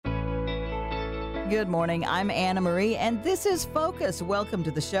Good morning. I'm Anna Marie, and this is Focus. Welcome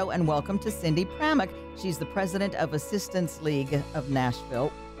to the show, and welcome to Cindy Pramuk. She's the president of Assistance League of Nashville.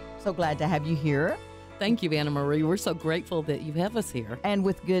 So glad to have you here. Thank you, Anna Marie. We're so grateful that you have us here. And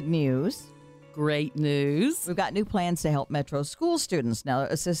with good news. Great news. We've got new plans to help Metro school students. Now,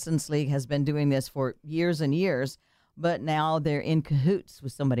 Assistance League has been doing this for years and years, but now they're in cahoots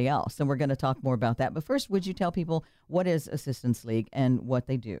with somebody else, and we're going to talk more about that. But first, would you tell people what is Assistance League and what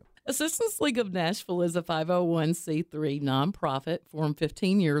they do? Assistance League of Nashville is a 501c3 nonprofit formed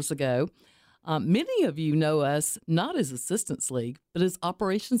 15 years ago. Many of you know us not as Assistance League, but as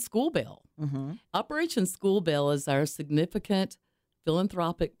Operation School Bell. Mm-hmm. Operation School Bell is our significant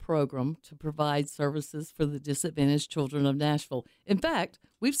philanthropic program to provide services for the disadvantaged children of Nashville. In fact,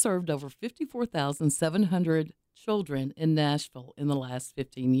 we've served over 54,700 children in Nashville in the last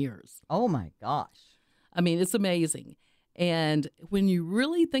 15 years. Oh, my gosh. I mean, it's amazing. And when you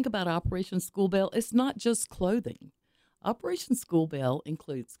really think about Operation School Bell, it's not just clothing. Operation School Bell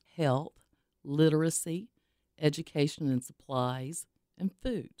includes health, literacy, education and supplies, and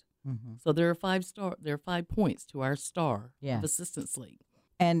food. Mm-hmm. So there are 5 points to our star Yeah. of Assistance League.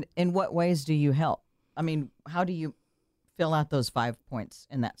 And in what ways do you help? I mean, how do you fill out those 5 points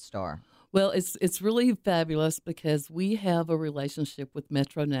in that star? Well, it's really fabulous because we have a relationship with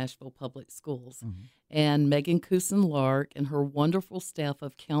Metro Nashville Public Schools. Mm-hmm. And Megan Cousin-Lark and her wonderful staff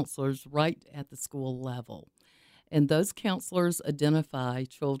of counselors right at the school level. And those counselors identify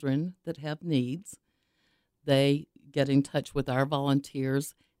children that have needs. They get in touch with our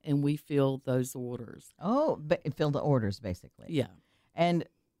volunteers, and we fill those orders. Oh, fill the orders, basically. Yeah. And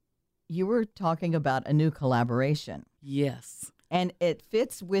you were talking about a new collaboration. Yes. And it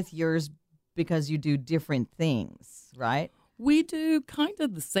fits with yours because you do different things, right? We do kind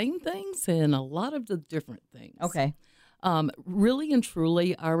of the same things and a lot of the different things. Okay. Really and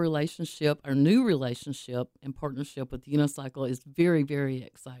truly, our new relationship and partnership with Unicycle is very, very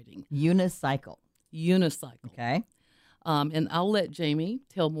exciting. Unicycle. Okay. And I'll let Jamie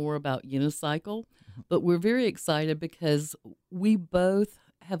tell more about Unicycle, but we're very excited because we both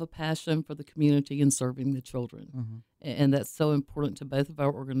have a passion for the community and serving the children. Mm-hmm. And that's so important to both of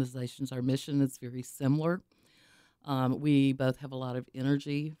our organizations. Our mission is very similar. We both have a lot of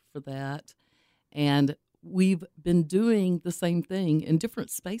energy for that. And we've been doing the same thing in different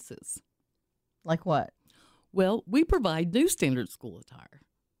spaces. Like what? Well, we provide new standard school attire.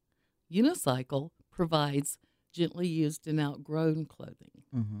 Unicycle provides gently used and outgrown clothing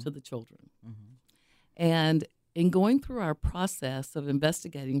to the children. Mm-hmm. And in going through our process of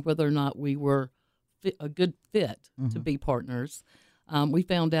investigating whether or not we were a good fit to be partners, we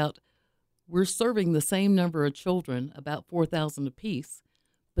found out we're serving the same number of children, about 4,000 apiece,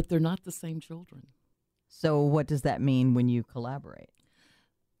 but they're not the same children. So what does that mean when you collaborate?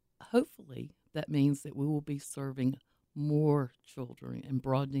 Hopefully, that means that we will be serving more children and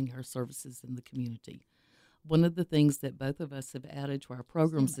broadening our services in the community. One of the things that both of us have added to our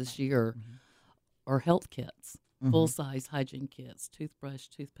programs this year are health kits, full-size hygiene kits, toothbrush,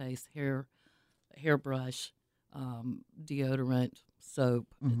 toothpaste, hairbrush, deodorant, soap,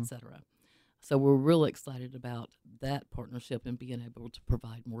 etc. So we're real excited about that partnership and being able to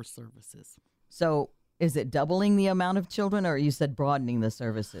provide more services. So is it doubling the amount of children, or you said broadening the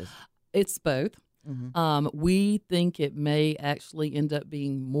services? It's both. We think it may actually end up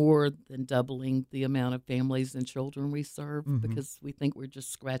being more than doubling the amount of families and children we serve because we think we're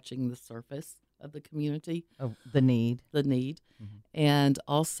just scratching the surface of the community. Of the need. And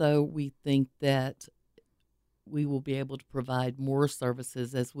also we think that we will be able to provide more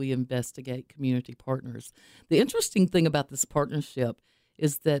services as we investigate community partners. The interesting thing about this partnership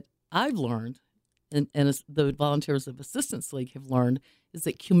is that I've learned, and as the volunteers of Assistance League have learned, is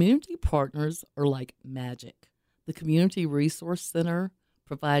that community partners are like magic. The Community Resource Center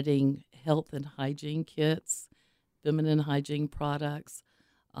providing health and hygiene kits, feminine hygiene products,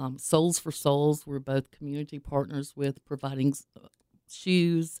 Souls for Souls, we're both community partners with, providing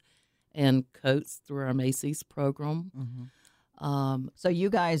shoes and coats through our Macy's program. So you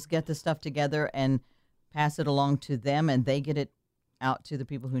guys get the stuff together and pass it along to them, and they get it out to the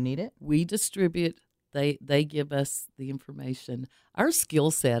people who need it? We distribute. They give us the information. Our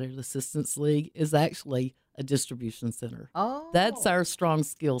skill set at Assistance League is actually a distribution center. Oh. That's our strong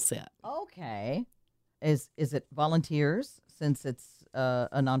skill set. Okay. Is it volunteers since it's a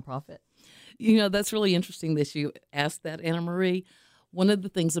nonprofit? You know, that's really interesting that you asked that, Anna Marie. One of the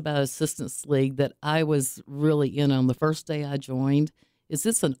things about Assistance League that I was really in on the first day I joined is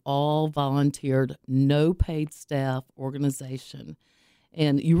it's an all-volunteered, no-paid staff organization.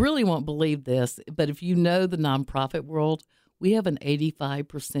 And you really won't believe this, but if you know the nonprofit world, we have an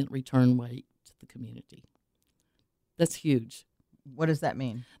 85% return rate the community. That's huge. What does that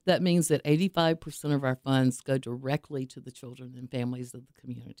mean? That means that 85% of our funds go directly to the children and families of the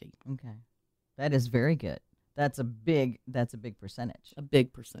community. Okay. That is very good. That's a big percentage. A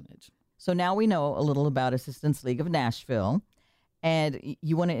big percentage. So now we know a little about Assistance League of Nashville. And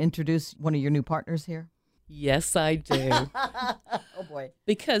you want to introduce one of your new partners here? Yes, I do. Oh, boy.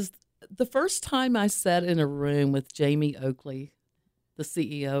 Because the first time I sat in a room with Jamie Oakley, the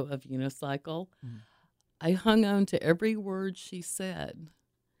CEO of Unicycle, I hung on to every word she said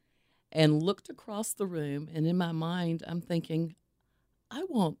and looked across the room. And in my mind, I'm thinking, I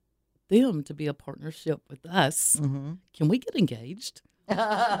want them to be a partnership with us. Mm-hmm. Can we get engaged?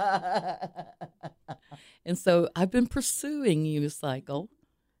 And so I've been pursuing Unicycle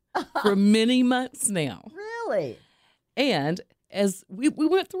for many months now. Really? And as we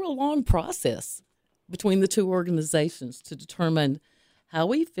went through a long process between the two organizations to determine how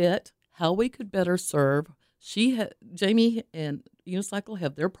we fit, how we could better serve. Jamie and Unicycle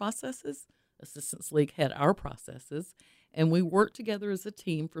have their processes. Assistance League had our processes. And we worked together as a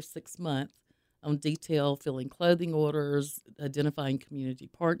team for 6 months on detail, filling clothing orders, identifying community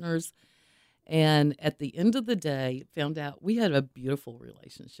partners. And at the end of the day, found out we had a beautiful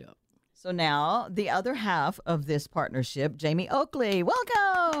relationship. So now the other half of this partnership, Jamie Oakley.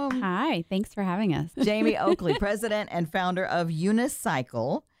 Welcome. Hi, thanks for having us. Jamie Oakley, president and founder of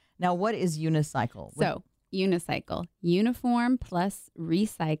Unicycle. Now, what is Unicycle? So, Unicycle, uniform plus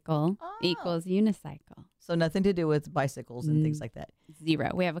recycle equals unicycle. So nothing to do with bicycles and things like that.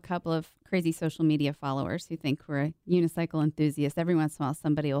 Zero. We have a couple of crazy social media followers who think we're a unicycle enthusiasts. Every once in a while,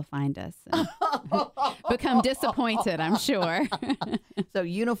 somebody will find us and become disappointed, I'm sure. So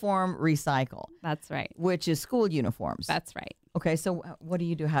uniform recycle. That's right. Which is school uniforms. That's right. Okay, so what do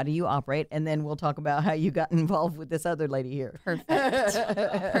you do? How do you operate? And then we'll talk about how you got involved with this other lady here. Perfect.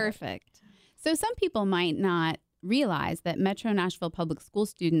 Perfect. So some people might not realize that Metro Nashville public school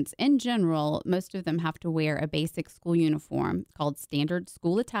students in general, most of them have to wear a basic school uniform called Standard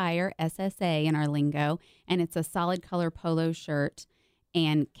School Attire, SSA in our lingo, and it's a solid color polo shirt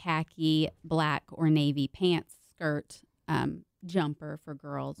and khaki, black, or navy pants, skirt, jumper for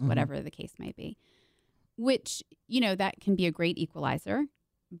girls, whatever the case may be, which, that can be a great equalizer.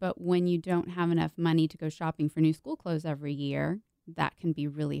 But when you don't have enough money to go shopping for new school clothes every year, that can be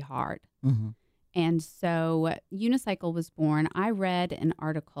really hard. Mm-hmm. And so Unicycle was born. I read an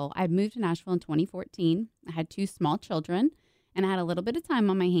article. I moved to Nashville in 2014. I had 2 small children, and I had a little bit of time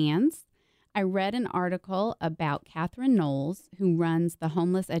on my hands. I read an article about Catherine Knowles, who runs the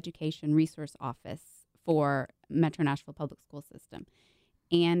Homeless Education Resource Office for Metro Nashville Public School System.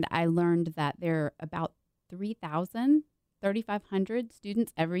 And I learned that there are about 3,500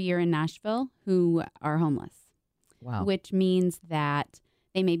 students every year in Nashville who are homeless. Wow. Which means that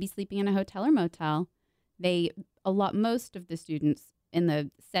they may be sleeping in a hotel or motel. Most of the students in the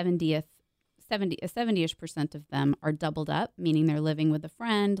 70-ish% of them are doubled up, meaning they're living with a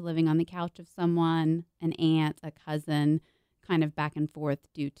friend, living on the couch of someone, an aunt, a cousin, kind of back and forth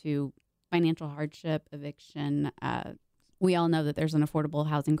due to financial hardship, eviction. We all know that there's an affordable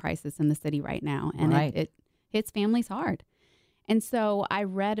housing crisis in the city right now, and it hits families hard. And so I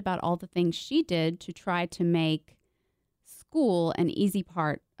read about all the things she did to try to make school an easy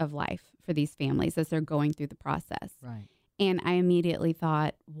part of life for these families as they're going through the process. Right. And I immediately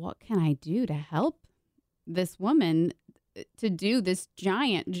thought, what can I do to help this woman to do this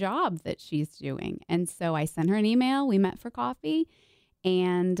giant job that she's doing? And so I sent her an email. We met for coffee.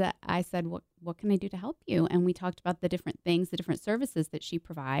 And I said, what can I do to help you? And we talked about the different things, the different services that she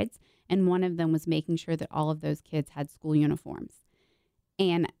provides. And one of them was making sure that all of those kids had school uniforms.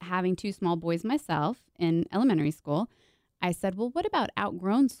 And having 2 small boys myself in elementary school, I said, well, what about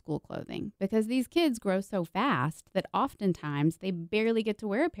outgrown school clothing? Because these kids grow so fast that oftentimes they barely get to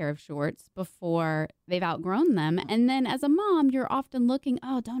wear a pair of shorts before they've outgrown them. And then as a mom, you're often looking,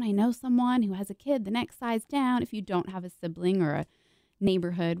 oh, don't I know someone who has a kid the next size down, if you don't have a sibling or a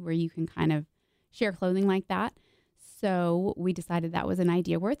neighborhood where you can kind of share clothing like that. So we decided that was an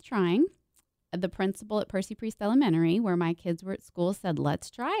idea worth trying. The principal at Percy Priest Elementary, where my kids were at school, said,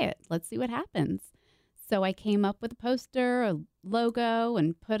 let's try it. Let's see what happens. So I came up with a poster, a logo,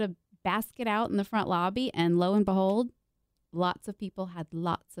 and put a basket out in the front lobby. And lo and behold, lots of people had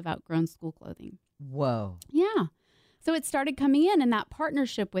lots of outgrown school clothing. Whoa. Yeah. So it started coming in. And that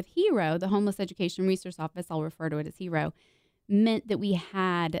partnership with HERO, the Homeless Education Resource Office, I'll refer to it as HERO, meant that we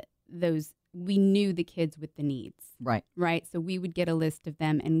knew the kids with the needs. Right. Right. So we would get a list of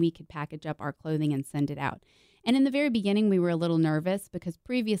them and we could package up our clothing and send it out. And in the very beginning, we were a little nervous because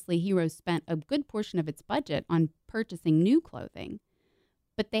previously HERO spent a good portion of its budget on purchasing new clothing.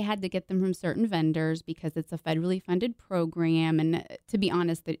 but they had to get them from certain vendors because it's a federally funded program. And to be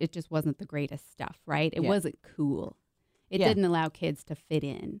honest, it just wasn't the greatest stuff, right? It wasn't cool. It didn't allow kids to fit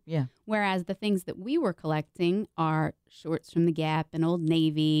in. Yeah. Whereas the things that we were collecting are shorts from the Gap and Old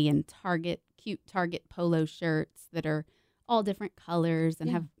Navy and cute Target polo shirts that are all different colors and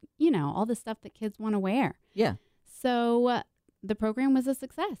have, all the stuff that kids want to wear. Yeah. So the program was a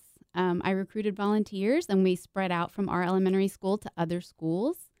success. I recruited volunteers and we spread out from our elementary school to other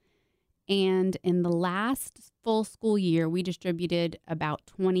schools. And in the last full school year, we distributed about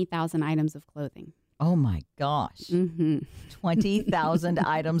 20,000 items of clothing. Oh, my gosh. Mm-hmm. 20,000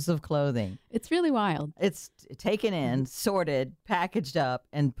 items of clothing. It's really wild. It's taken in, sorted, packaged up,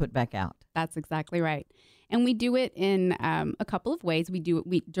 and put back out. That's exactly right. And we do it in a couple of ways. We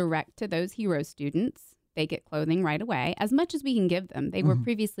direct to those hero students. They get clothing right away, as much as we can give them. They were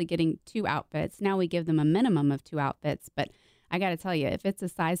previously getting 2 outfits. Now we give them a minimum of 2 outfits. But I got to tell you, if it's a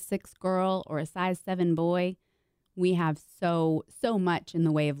size 6 girl or a size 7 boy, we have so much in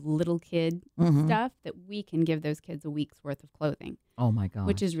the way of little kid stuff that we can give those kids a week's worth of clothing. Oh, my gosh.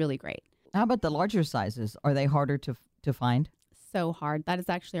 Which is really great. How about the larger sizes? Are they harder to find? So hard. That is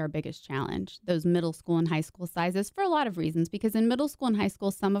actually our biggest challenge, those middle school and high school sizes, for a lot of reasons. Because in middle school and high school,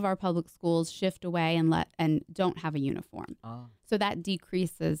 some of our public schools shift away and don't have a uniform. Oh. So that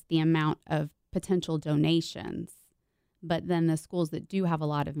decreases the amount of potential donations. But then the schools that do have a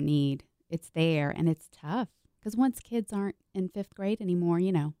lot of need, it's there and it's tough. Because once kids aren't in 5th grade anymore,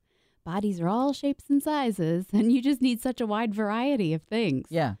 bodies are all shapes and sizes, and you just need such a wide variety of things.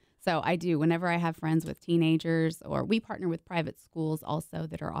 Yeah. So I do. Whenever I have friends with teenagers, or we partner with private schools also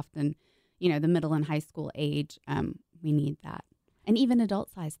that are often, the middle and high school age, we need that. And even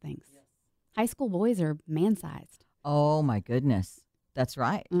adult-sized things. Yes. High school boys are man-sized. Oh, my goodness. That's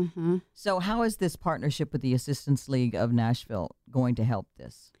right. Mm-hmm. So how is this partnership with the Assistance League of Nashville going to help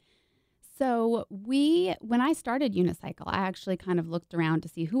this? So when I started Unicycle, I actually kind of looked around to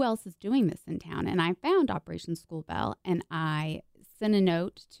see who else is doing this in town. And I found Operation School Bell, and I sent a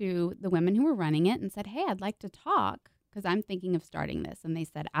note to the women who were running it and said, hey, I'd like to talk because I'm thinking of starting this. And they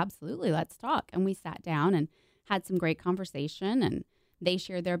said, absolutely, let's talk. And we sat down and had some great conversation, and they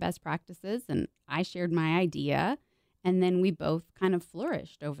shared their best practices and I shared my idea. And then we both kind of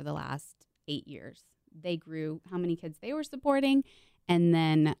flourished over the last 8 years. They grew how many kids they were supporting. And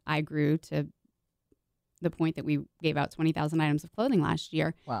then I grew to the point that we gave out 20,000 items of clothing last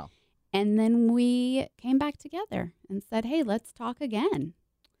year. Wow. And then we came back together and said, hey, let's talk again.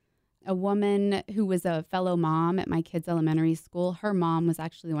 A woman who was a fellow mom at my kids' elementary school, her mom was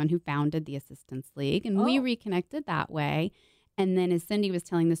actually the one who founded the Assistance League. And we reconnected that way. And then as Cindy was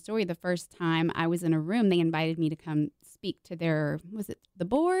telling the story, the first time I was in a room, they invited me to come speak to their, was it the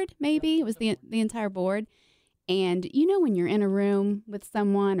board maybe? It was the entire board. And when you're in a room with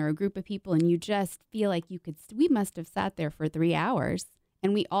someone or a group of people and you just feel like we must have sat there for 3 hours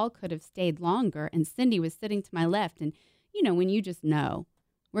and we all could have stayed longer. And Cindy was sitting to my left. And, when you just know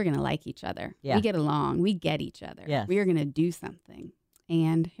we're going to like each other. Yeah. We get along. We get each other. Yes. We are going to do something.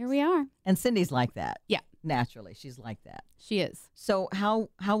 And here we are. And Cindy's like that. Yeah. Naturally, she's like that. She is. So how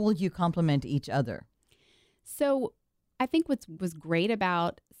will you complement each other? So I think what was great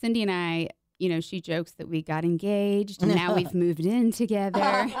about Cindy and I, she jokes that we got engaged and now we've moved in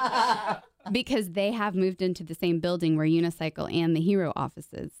together because they have moved into the same building where Unicycle and the Hero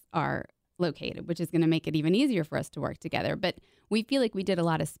offices are located, which is going to make it even easier for us to work together. But we feel like we did a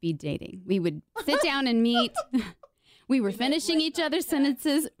lot of speed dating. We would sit down and meet. We were finishing each other's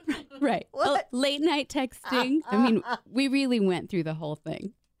sentences. Right. Late night texting. I mean, we really went through the whole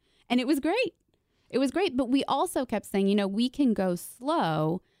thing. And it was great. It was great. But we also kept saying, we can go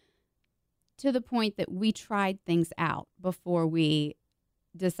slow to the point that we tried things out before we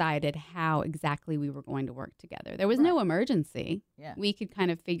decided how exactly we were going to work together. There was no emergency. Yeah. We could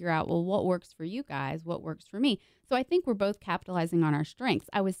kind of figure out, well, what works for you guys? What works for me? So I think we're both capitalizing on our strengths.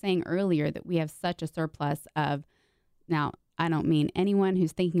 I was saying earlier that we have such a surplus of, now, I don't mean anyone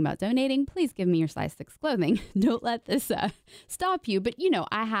who's thinking about donating, please give me your size 6 clothing. Don't let this stop you. But,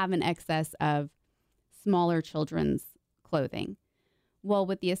 I have an excess of smaller children's clothing. Well,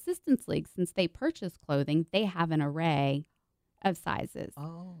 with the Assistance League, since they purchase clothing, they have an array of sizes.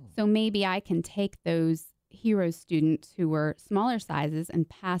 Oh. So maybe I can take those hero students who were smaller sizes and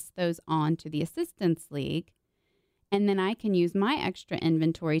pass those on to the Assistance League. And then I can use my extra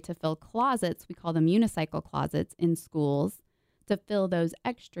inventory to fill closets, we call them unicycle closets in schools, to fill those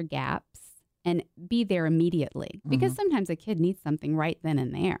extra gaps and be there immediately. Because sometimes a kid needs something right then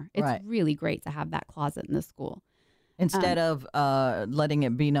and there. It's really great to have that closet in the school. Instead of letting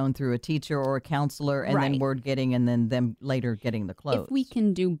it be known through a teacher or a counselor and then Right. word getting and then them later getting the clothes. If we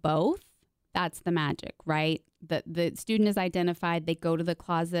can do both, that's the magic, right? The student is identified, they go to the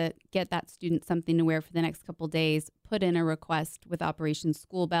closet, get that student something to wear for the next couple days, put in a request with Operation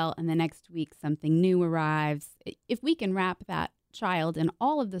School Bell, and the next week something new arrives. If we can wrap that child in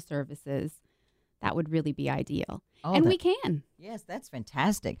all of the services, that would really be ideal. Oh, and that- we can. Yes, that's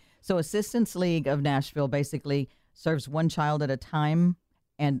fantastic. So Assistance League of Nashville basically serves one child at a time,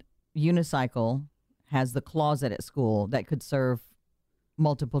 and Unicycle has the closet at school that could serve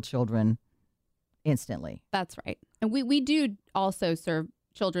multiple children instantly. That's right. And we do also serve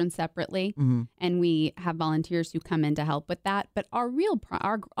children separately, Mhm. and we have volunteers who come in to help with that. But our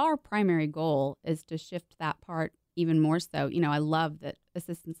our primary goal is to shift that part even more so. You know, I love that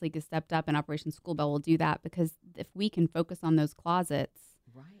Assistance League has stepped up and Operation School Bell will do that, because if we can focus on those closets,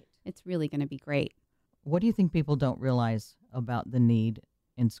 Right. it's really going to be great. What do you think people don't realize about the need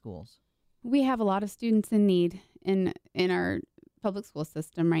in schools? We have a lot of students in need in our public school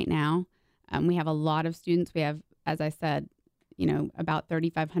system right now. We have a lot of students. We have, as I said, you know, about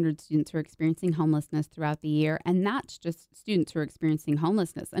 3,500 students who are experiencing homelessness throughout the year. And that's just students who are experiencing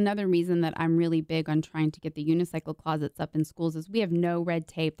homelessness. Another reason that I'm really big on trying to get the unicycle closets up in schools is we have no red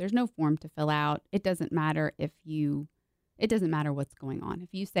tape. There's no form to fill out. It doesn't matter it doesn't matter what's going on.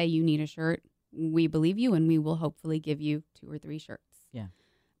 If you say you need a shirt, we believe you and we will hopefully give you 2 or 3 shirts. Yeah.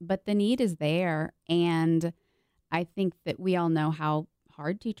 But the need is there. And I think that we all know how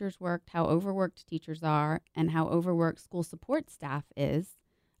hard teachers worked, how overworked teachers are, and how overworked school support staff is,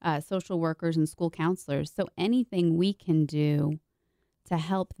 social workers and school counselors. So anything we can do to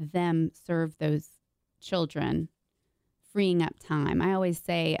help them serve those children, freeing up time. I always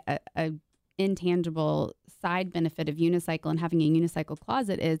say a intangible side benefit of unicycle and having a unicycle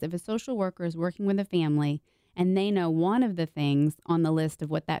closet is if a social worker is working with a family and they know one of the things on the list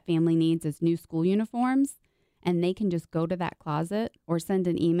of what that family needs is new school uniforms, and they can just go to that closet or send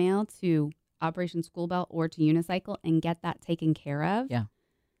an email to Operation School Bell or to Unicycle and get that taken care of. Yeah.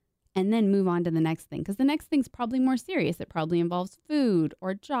 And then move on to the next thing, because the next thing's probably more serious. It probably involves food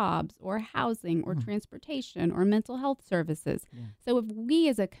or jobs or housing or transportation or mental health services. Yeah. So if we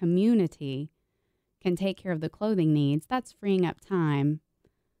as a community can take care of the clothing needs, that's freeing up time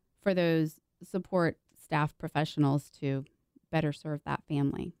for those support staff professionals to better serve that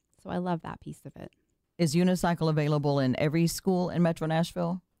family. So I love that piece of it. Is Unicycle available in every school in Metro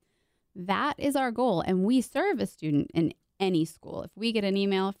Nashville? That is our goal, and we serve a student in any school. If we get an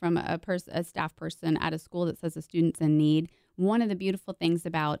email from a staff person at a school that says a student's in need, one of the beautiful things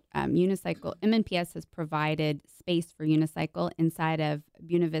about Unicycle, MNPS has provided space for Unicycle inside of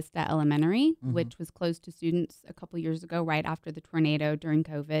Buena Vista Elementary, which was closed to students a couple years ago, right after the tornado during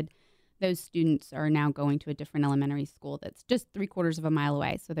COVID. Those students are now going to a different elementary school that's just 3/4 of a mile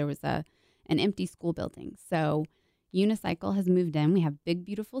away. So there was an empty school building. So Unicycle has moved in. We have big,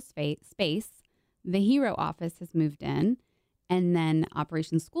 beautiful space. The Hero office has moved in. And then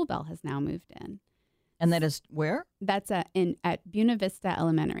Operation School Bell has now moved in. And that is where? That's at Buena Vista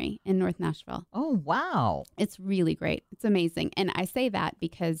Elementary in North Nashville. Oh, wow. It's really great. It's amazing. And I say that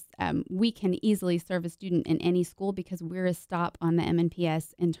because we can easily serve a student in any school because we're a stop on the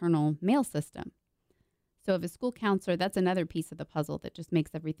MNPS internal mail system. So if a school counselor, that's another piece of the puzzle that just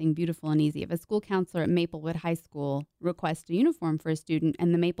makes everything beautiful and easy. If a school counselor at Maplewood High School requests a uniform for a student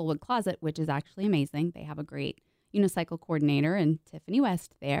and the Maplewood Closet, which is actually amazing, they have a great unicycle coordinator and Tiffany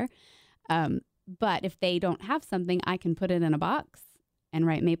West there. But if they don't have something, I can put it in a box and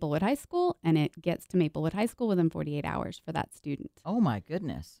write Maplewood High School, and it gets to Maplewood High School within 48 hours for that student. Oh, my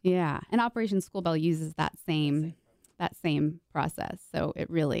goodness. Yeah. And Operation School Bell uses that same process. So it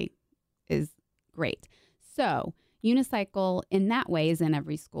really is great. So Unicycle in that way is in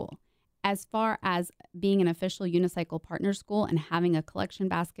every school. As far as being an official Unicycle partner school and having a collection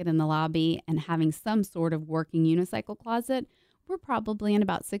basket in the lobby and having some sort of working unicycle closet, we're probably in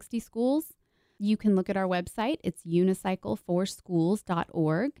about 60 schools. You can look at our website. It's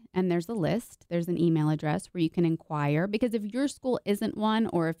unicycleforschools.org, and there's a list. There's an email address where you can inquire, because if your school isn't one,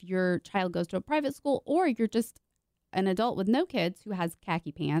 or if your child goes to a private school, or you're just an adult with no kids who has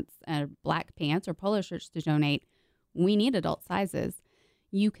khaki pants, black pants, or polo shirts to donate, we need adult sizes.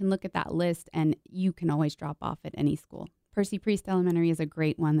 You can look at that list, and you can always drop off at any school. Percy Priest Elementary is a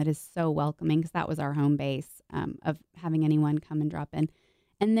great one that is so welcoming, because that was our home base of having anyone come and drop in.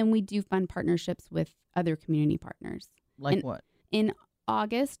 And then we do fun partnerships with other community partners. Like what? In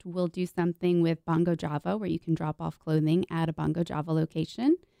August, we'll do something with Bongo Java, where you can drop off clothing at a Bongo Java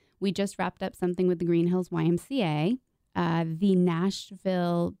location. We just wrapped up something with the Green Hills YMCA. The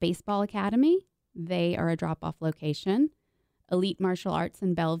Nashville Baseball Academy They are a drop-off location. Elite Martial Arts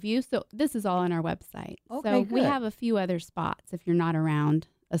in Bellevue. So this is all on our website. Okay, so good. we have a few other spots if you're not around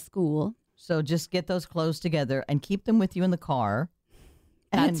a school. So just get those clothes together and keep them with you in the car.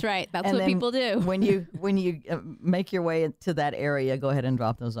 That's right. That's and what then people do. when you make your way to that area, go ahead and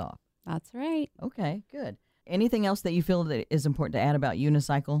drop those off. That's right. Okay, good. Anything else that you feel that is important to add about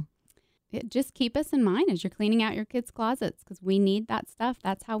Unicycle? Just keep us in mind as you're cleaning out your kids' closets because we need that stuff.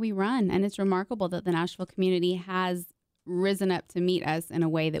 That's how we run. And it's remarkable that the Nashville community has risen up to meet us in a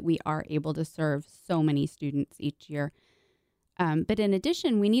way that we are able to serve so many students each year. But in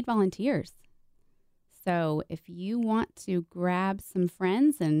addition, we need volunteers. So if you want to grab some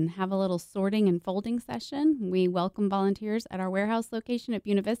friends and have a little sorting and folding session, we welcome volunteers at our warehouse location at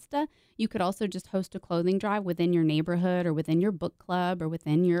Buena Vista. You could also just host a clothing drive within your neighborhood or within your book club or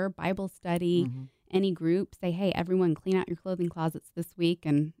within your Bible study, any group. Say, hey, everyone clean out your clothing closets this week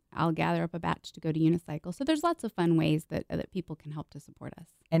and I'll gather up a batch to go to Unicycle. So there's lots of fun ways that people can help to support us.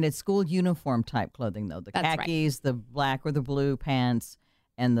 And it's school uniform type clothing, though. The That's khakis, the black or the blue pants,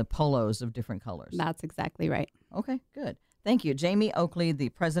 and the polos of different colors. That's exactly right. Okay, good. Thank you. Jamie Oakley, the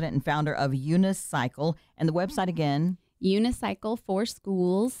president and founder of Unicycle. And the website again?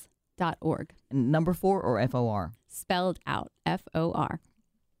 Unicycleforschools.org. Number 4 or FOR? Spelled out, FOR.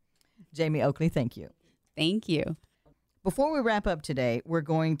 Jamie Oakley, thank you. Thank you. Before we wrap up today, we're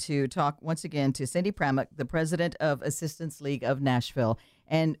going to talk once again to Cindy Pramuk, the president of Assistance League of Nashville.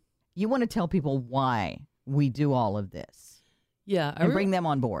 And you want to tell people why we do all of this. Yeah. And bring them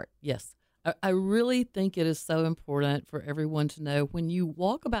on board. Yes. I really think it is so important for everyone to know when you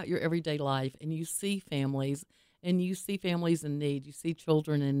walk about your everyday life and you see families in need, you see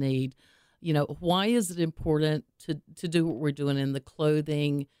children in need, why is it important to do what we're doing in the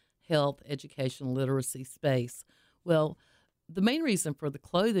clothing, health, education, literacy space? Well, the main reason for the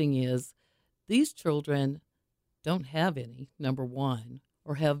clothing is these children don't have any, number one,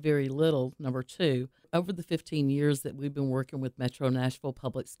 or have very little, number two. Over the 15 years that we've been working with Metro Nashville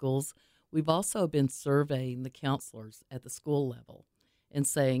Public Schools, we've also been surveying the counselors at the school level and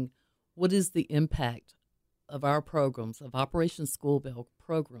saying, what is the impact of our programs, of Operation School Bell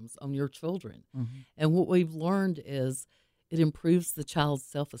programs on your children? Mm-hmm. And what we've learned is it improves the child's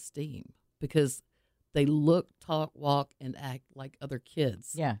self-esteem because they look, talk, walk, and act like other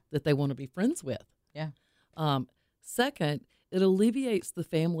kids that they want to be friends with. Yeah. Second, it alleviates the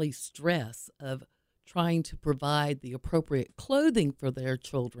family's stress of trying to provide the appropriate clothing for their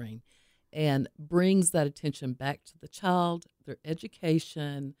children and brings that attention back to the child, their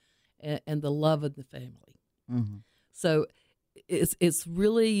education, and the love of the family. Mm-hmm. So it's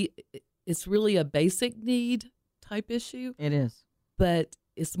really a basic need type issue. It is. But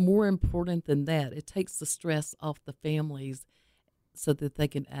it's more important than that. It takes the stress off the families so that they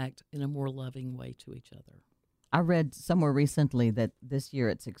can act in a more loving way to each other. I read somewhere recently that this year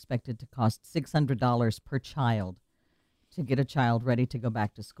it's expected to cost $600 per child to get a child ready to go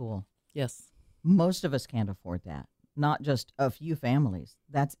back to school. Yes. Most of us can't afford that. Not just a few families.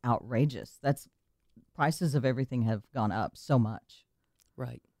 That's outrageous. Prices of everything have gone up so much.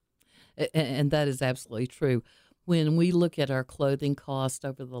 Right. And that is absolutely true. When we look at our clothing cost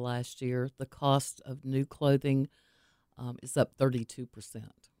over the last year, the cost of new clothing is up 32%.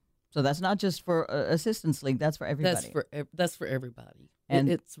 So that's not just for Assistance League. That's for everybody. That's for everybody. And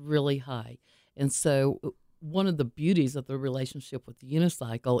it's really high. And so one of the beauties of the relationship with the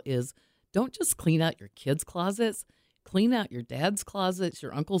Unicycle is don't just clean out your kids' closets. Clean out your dad's closets,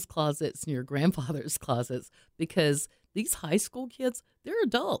 your uncle's closets, and your grandfather's closets because these high school kids, they're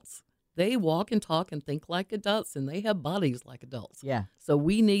adults. They walk and talk and think like adults, and they have bodies like adults. Yeah. So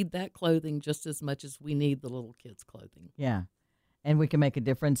we need that clothing just as much as we need the little kids' clothing. Yeah. And we can make a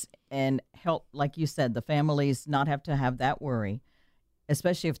difference and help, like you said, the families not have to have that worry,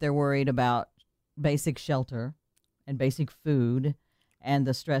 especially if they're worried about basic shelter and basic food and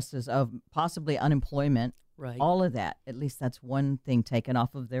the stresses of possibly unemployment. Right. All of that, at least that's one thing taken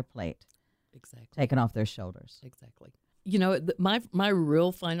off of their plate. Exactly. Taken off their shoulders. Exactly. My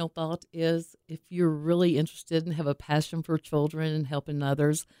real final thought is if you're really interested and have a passion for children and helping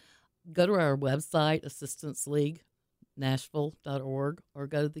others, go to our website, assistanceleaguenashville.org, or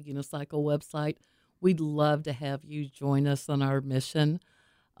go to the Unicycle website. We'd love to have you join us on our mission.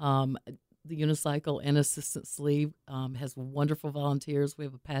 The Unicycle and Assistance League has wonderful volunteers. We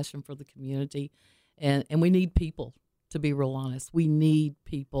have a passion for the community. And we need people, to be real honest. We need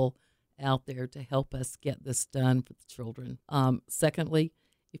people out there to help us get this done for the children. Secondly,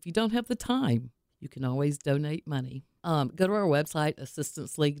 if you don't have the time, you can always donate money. Go to our website,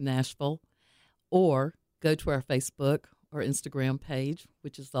 Assistance League Nashville, or go to our Facebook our Instagram page,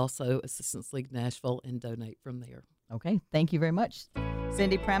 which is also Assistance League Nashville, and donate from there. Okay, thank you very much.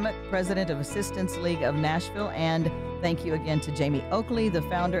 Cindy Pramett, President of Assistance League of Nashville, and thank you again to Jamie Oakley, the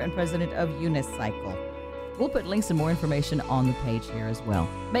founder and president of Unicycle. We'll put links and more information on the page here as well.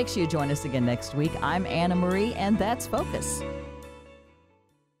 Make sure you join us again next week. I'm Anna Marie, and that's Focus.